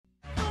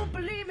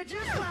me,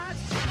 just watch.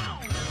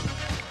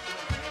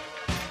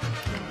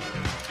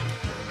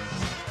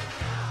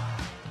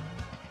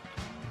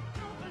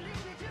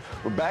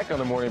 We're back on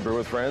the Morning Brew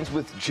with Friends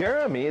with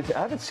Jeremy. I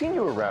haven't seen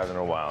you around in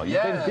a while.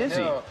 You've been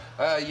busy. No.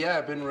 Yeah,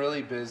 I've been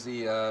really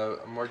busy.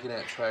 I'm working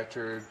at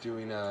Tractor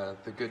doing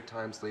the Good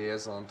Times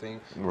liaison thing.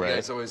 Right. You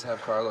guys always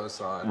have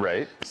Carlos on.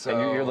 Right. So,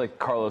 and you're like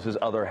Carlos's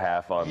other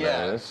half on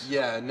this.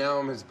 Yeah, now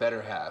I'm his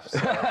better half. So,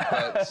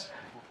 but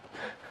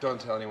don't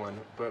tell anyone.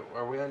 But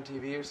are we on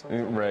TV or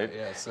something? Right.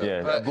 Yeah. So,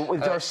 yeah. But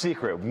it's our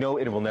secret. No,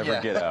 it will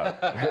never get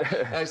out.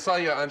 I saw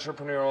you at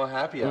Entrepreneurial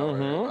Happy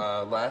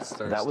Hour last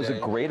Thursday. That was a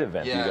great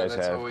event you guys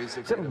that's have. Always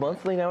Is it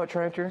monthly now at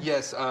Tractor?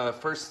 Yes,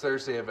 first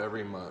Thursday of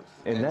every month.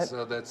 And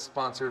so that's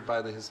sponsored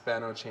by the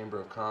Hispano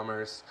Chamber of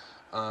Commerce.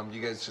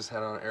 You guys just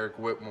had on Eric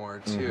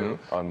Whitmore too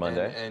on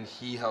Monday, and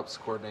he helps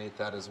coordinate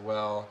that as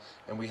well.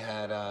 And we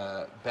had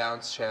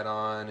Bounce Chat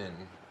on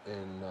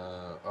and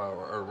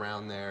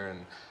around there,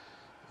 and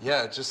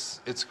yeah,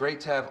 it's great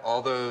to have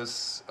all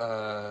those.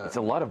 It's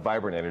a lot of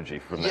vibrant energy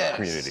from that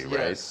community,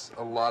 right? Yes,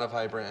 a lot of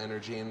vibrant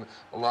energy, and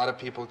a lot of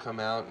people come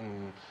out,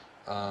 and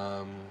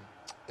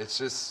it's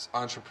just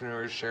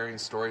entrepreneurs sharing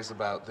stories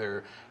about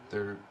their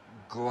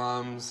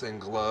glums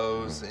and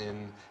glows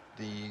in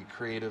the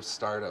creative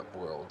startup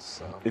world.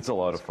 So it's a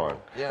lot of fun.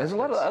 Yeah, there's a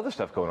lot of other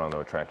stuff going on though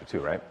at Tractor too,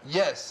 right?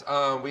 Yes,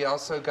 we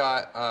also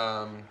got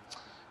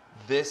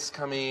this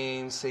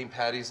coming St.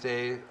 Patty's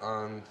Day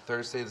on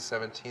Thursday the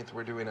 17th.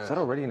 We're doing Is that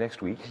already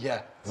next week?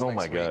 Yeah. Oh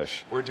my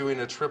gosh. We're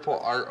doing a triple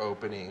art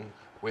opening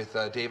with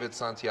David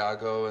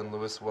Santiago and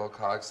Louis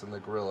Wilcox and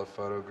the Guerilla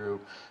Photo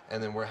Group,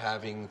 and then we're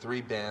having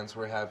 3 bands.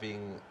 We're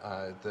having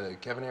the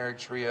Kevin Herrick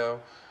Trio,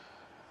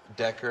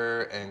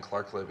 Decker, and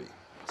Clark Libby.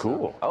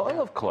 Cool. Oh, I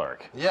love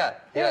Clark. Yeah,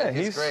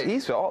 he's great.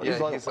 He's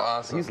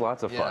awesome. He's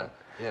lots of fun.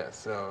 Yeah,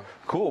 so.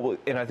 Cool. Well,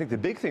 and I think the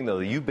big thing, though,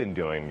 that you've been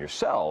doing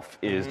yourself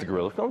is the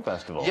Guerilla Film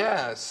Festival.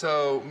 Yeah,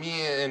 so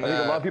me and... I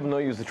think a lot of people know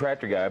you as the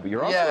Tractor guy, but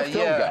you're also a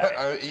film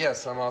guy.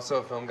 Yes, I'm also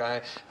a film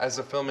guy. As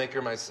a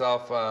filmmaker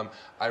myself,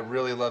 I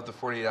really love the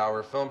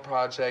 48-Hour Film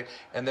Project,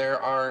 and there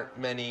aren't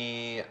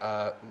many...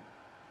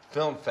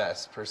 film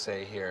fest per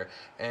se here,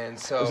 and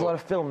so there's a lot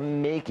of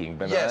film making,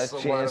 but not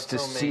a chance to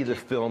see the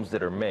films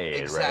that are made.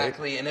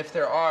 Exactly, right? And if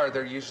there are,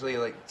 they're usually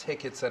like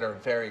tickets that are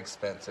very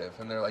expensive,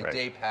 and they're like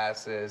day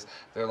passes.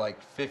 They're like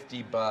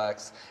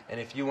 $50, and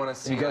if you want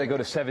to see, you got to go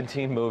to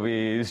 17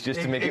 movies just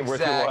to make it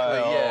worth your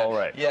while. Yeah,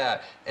 right. Yeah,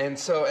 and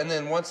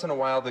then once in a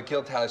while the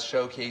Guild has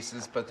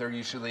showcases, but they're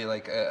usually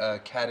like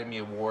Academy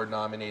Award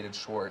nominated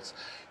shorts.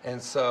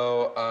 And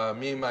so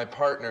me and my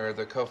partner,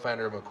 the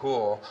co-founder of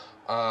McCool,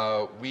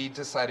 we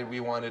decided we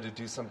wanted to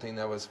do something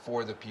that was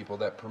for the people,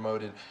 that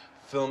promoted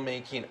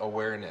filmmaking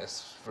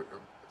awareness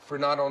for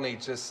not only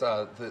just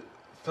the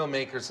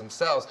filmmakers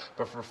themselves,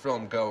 but for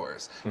film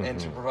goers, and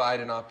to provide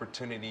an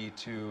opportunity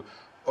to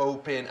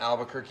open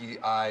Albuquerque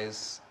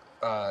eyes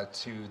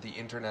to the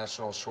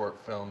international short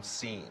film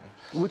scene.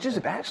 Which is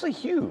actually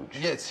huge.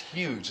 Yeah, it's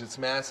huge. It's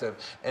massive.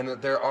 And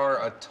there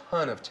are a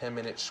ton of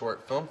 10-minute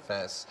short film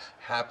fests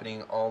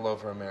happening all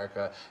over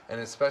America,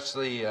 and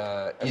especially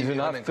and these are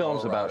not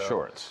films about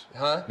shorts.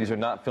 Huh? These are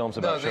not films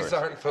about shorts. No, these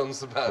aren't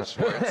films about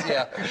shorts,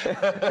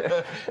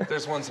 yeah.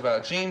 There's ones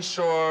about jean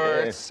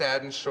shorts,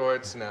 satin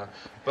shorts, no.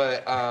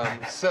 But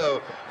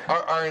so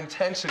our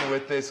intention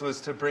with this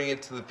was to bring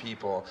it to the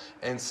people,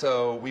 and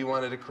so we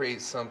wanted to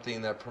create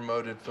something that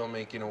promoted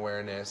filmmaking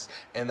awareness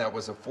and that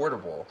was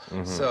affordable.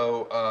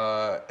 So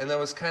and that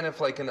was kind of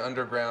like an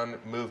underground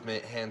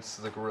movement, hence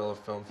the Guerilla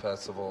Film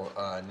Festival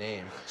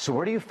name. So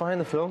where do you find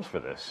the films for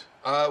this?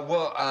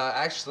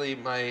 Actually, you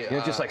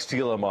don't just like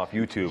steal them off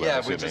YouTube. Yeah,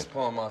 we just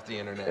pull them off the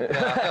internet.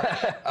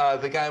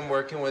 The guy I'm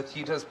working with,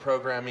 he does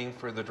programming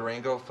for the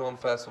Durango Film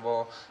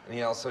Festival, and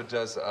he also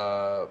does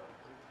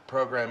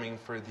programming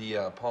for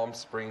the Palm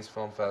Springs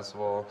Film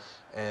Festival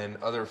and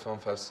other film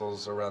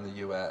festivals around the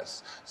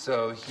U.S.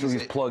 So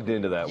he's plugged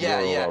into that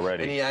world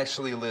already. And he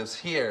actually lives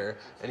here,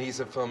 and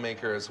he's a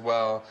filmmaker as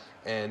well.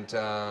 And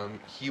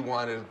he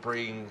wanted to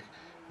bring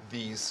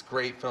these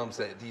great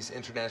films, these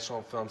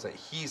international films that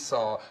he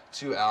saw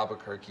to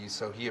Albuquerque.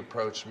 So he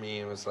approached me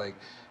and was like,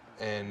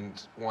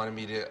 and wanted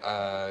me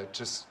to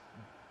just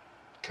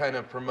kind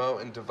of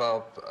promote and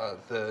develop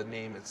the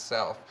name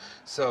itself.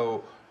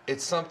 So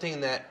it's something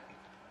that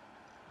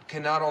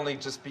can not only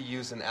just be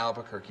used in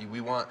Albuquerque. We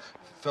want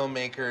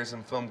filmmakers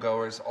and film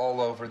goers all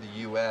over the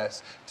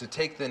U.S. to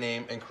take the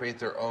name and create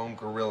their own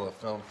Guerilla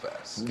Film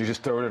Fest. You're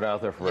just throwing it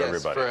out there for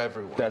everybody. Yes, for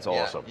everyone. That's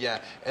awesome.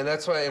 Yeah, and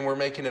that's why, and we're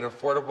making it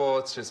affordable.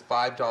 It's just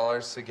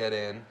 $5 to get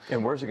in.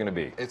 And where's it going to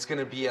be? It's going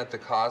to be at the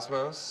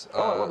Cosmos. I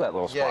love that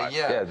little spot.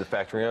 Yeah, the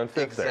factory on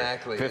 5th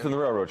exactly. there. 5th and the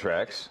railroad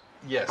tracks.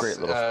 Yes. Great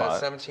little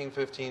spot.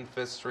 1715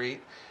 5th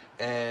Street.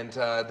 And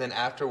then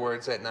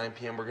afterwards at 9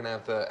 p.m. we're going to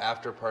have the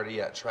after party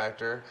at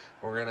Tractor.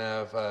 We're going to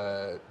have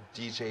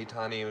DJ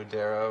Tani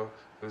Udero,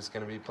 who's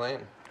going to be playing.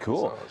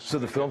 Cool. So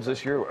the films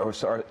this year,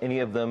 are any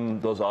of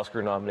them those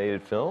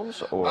Oscar-nominated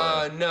films?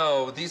 Or?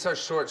 No, these are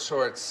shorts.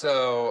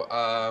 So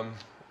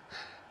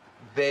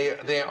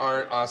They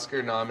aren't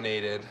Oscar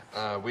nominated.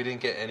 We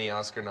didn't get any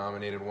Oscar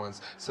nominated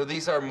ones. So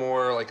these are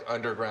more like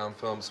underground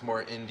films,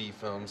 more indie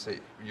films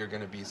that you're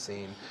going to be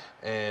seeing.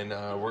 And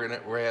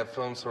we have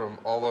films from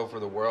all over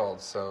the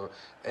world. So,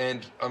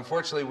 and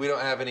unfortunately, we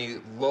don't have any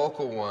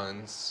local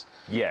ones.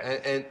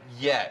 Yes. And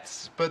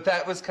yet, but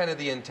that was kind of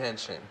the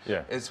intention.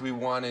 Yeah. Is we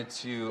wanted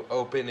to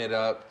open it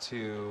up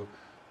to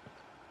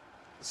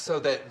so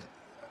that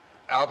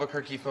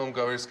Albuquerque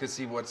filmgoers could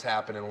see what's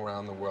happening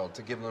around the world,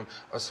 to give them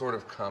a sort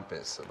of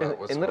compass about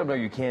what's and let them know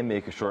going on. you can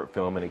make a short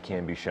film and it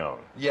can be shown.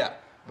 Yeah,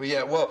 but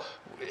yeah, well,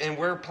 and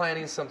we're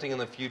planning something in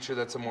the future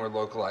that's a more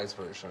localized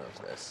version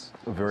of this.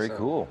 Very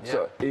cool. Yeah.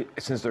 So,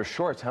 since they're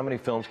shorts, how many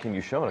films can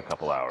you show in a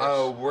couple hours?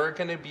 Oh, we're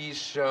going to be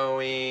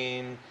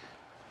showing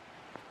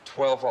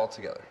 12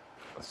 altogether.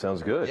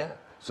 Sounds good. Yeah.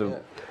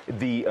 So,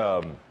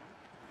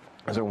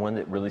 is there one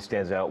that really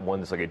stands out? One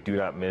that's like a do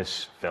not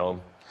miss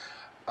film?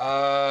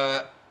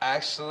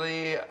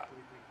 Actually,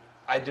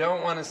 I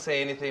don't want to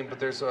say anything, but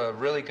there's a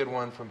really good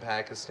one from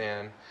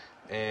Pakistan,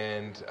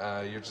 and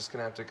you're just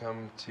gonna have to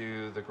come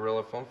to the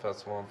Guerilla Film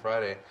Festival on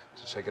Friday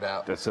to check it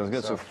out. That sounds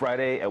good. So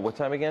Friday at what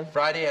time again?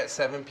 Friday at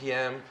 7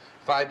 p.m.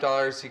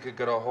 $5. You could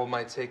go to Hold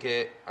My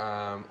Ticket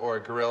or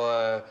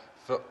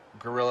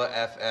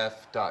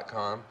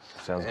GorillaFF.com.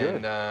 Sounds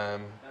good.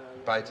 And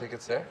buy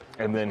tickets there.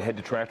 And then head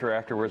to Tractor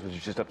afterwards, which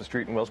is just up the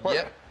street in Wells Park.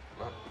 Yep.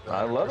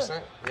 I love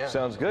it. Yeah,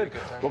 Sounds good.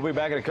 good time. We'll be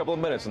back in a couple of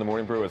minutes in the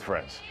Morning Brew with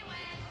Friends.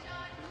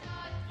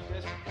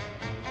 Yes.